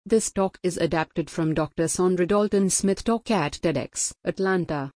This talk is adapted from Dr. Saundra Dalton-Smith talk at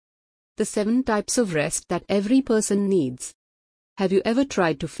TEDxAtlanta. The 7 types of rest that every person needs. Have you ever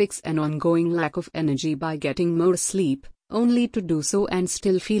tried to fix an ongoing lack of energy by getting more sleep, only to do so and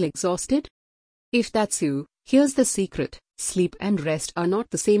still feel exhausted? If that's you, here's the secret: sleep and rest are not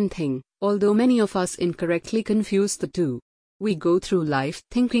the same thing, although many of us incorrectly confuse the two. We go through life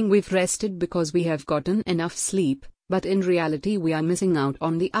thinking we've rested because we have gotten enough sleep, but in reality we are missing out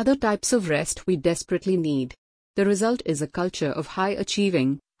on the other types of rest we desperately need. The result is a culture of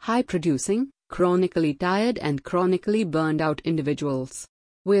high-achieving, high-producing, chronically tired and chronically burned out individuals.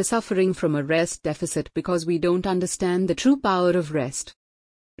 We're suffering from a rest deficit because we don't understand the true power of rest.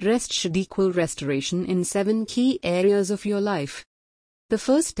 Rest should equal restoration in 7 key areas of your life. The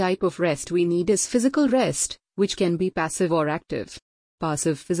first type of rest we need is physical rest, which can be passive or active.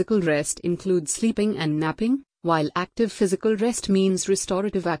 Passive physical rest includes sleeping and napping, while active physical rest means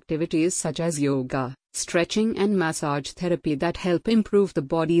restorative activities such as yoga, stretching and massage therapy that help improve the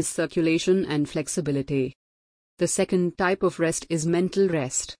body's circulation and flexibility. The second type of rest is mental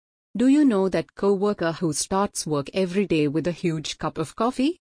rest. Do you know that coworker who starts work every day with a huge cup of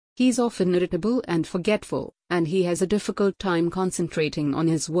coffee? He's often irritable and forgetful, and he has a difficult time concentrating on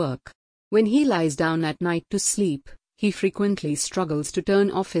his work. When he lies down at night to sleep, he frequently struggles to turn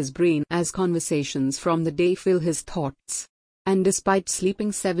off his brain as conversations from the day fill his thoughts. And despite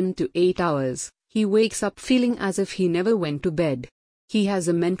sleeping 7 to 8 hours, he wakes up feeling as if he never went to bed. He has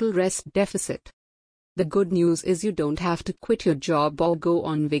a mental rest deficit. The good news is you don't have to quit your job or go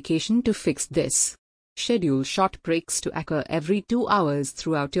on vacation to fix this. Schedule short breaks to occur every 2 hours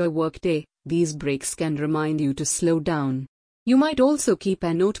throughout your workday. These breaks can remind you to slow down. You might also keep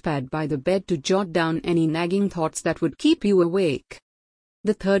a notepad by the bed to jot down any nagging thoughts that would keep you awake.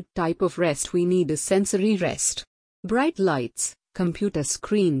 The third type of rest we need is sensory rest. Bright lights, computer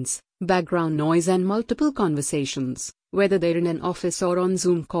screens, background noise and multiple conversations, whether they're in an office or on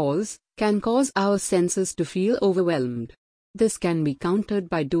Zoom calls, can cause our senses to feel overwhelmed. This can be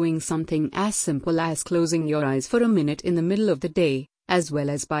countered by doing something as simple as closing your eyes for a minute in the middle of the day, as well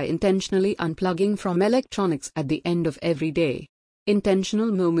as by intentionally unplugging from electronics at the end of every day. Intentional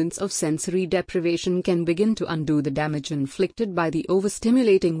moments of sensory deprivation can begin to undo the damage inflicted by the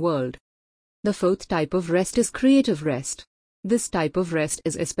overstimulating world. The fourth type of rest is creative rest. This type of rest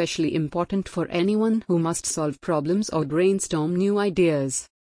is especially important for anyone who must solve problems or brainstorm new ideas.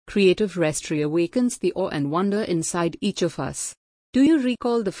 Creative rest reawakens the awe and wonder inside each of us. Do you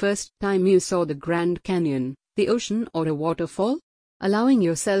recall the first time you saw the Grand Canyon, the ocean or a waterfall? Allowing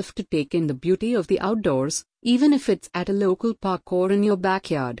yourself to take in the beauty of the outdoors, even if it's at a local park or in your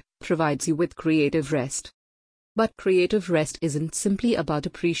backyard, provides you with creative rest. But creative rest isn't simply about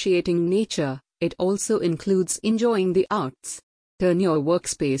appreciating nature, it also includes enjoying the arts. Turn your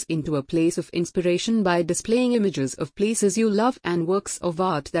workspace into a place of inspiration by displaying images of places you love and works of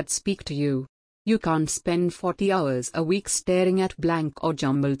art that speak to you. You can't spend 40 hours a week staring at blank or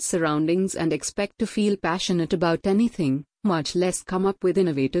jumbled surroundings and expect to feel passionate about anything, much less come up with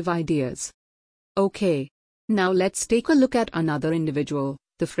innovative ideas. Okay. Now let's take a look at another individual,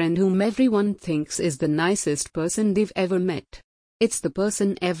 the friend whom everyone thinks is the nicest person they've ever met. It's the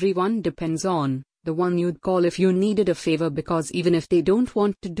person everyone depends on, the one you'd call if you needed a favor because even if they don't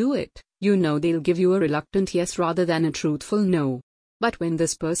want to do it, you know they'll give you a reluctant yes rather than a truthful no. But when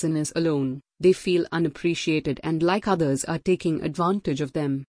this person is alone, they feel unappreciated and like others are taking advantage of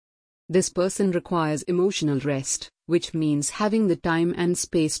them. This person requires emotional rest, which means having the time and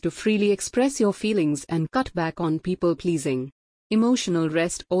space to freely express your feelings and cut back on people-pleasing. Emotional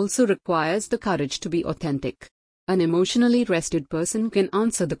rest also requires the courage to be authentic. An emotionally rested person can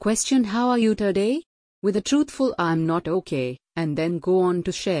answer the question, "How are you today?" with a truthful "I'm not okay," and then go on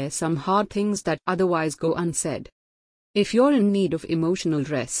to share some hard things that otherwise go unsaid. If you're in need of emotional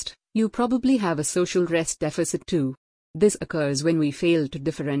rest, you probably have a social rest deficit too. This occurs when we fail to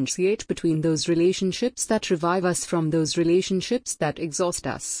differentiate between those relationships that revive us from those relationships that exhaust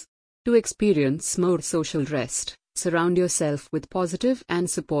us. To experience more social rest, surround yourself with positive and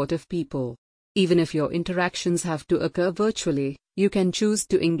supportive people. Even if your interactions have to occur virtually, you can choose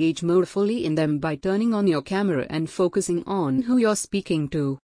to engage more fully in them by turning on your camera and focusing on who you're speaking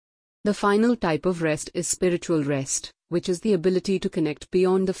to. The final type of rest is spiritual rest, which is the ability to connect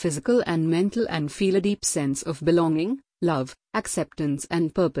beyond the physical and mental and feel a deep sense of belonging, love, acceptance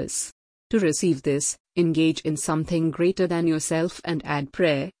and purpose. To receive this, engage in something greater than yourself and add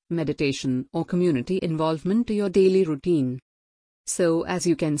prayer, meditation or community involvement to your daily routine. So as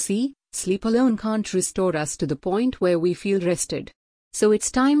you can see, sleep alone can't restore us to the point where we feel rested. So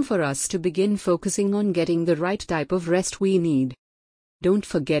it's time for us to begin focusing on getting the right type of rest we need. Don't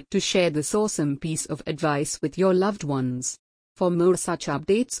forget to share this awesome piece of advice with your loved ones. For more such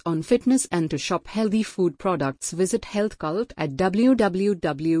updates on fitness and to shop healthy food products, visit HealthCult at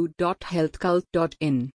www.healthcult.in.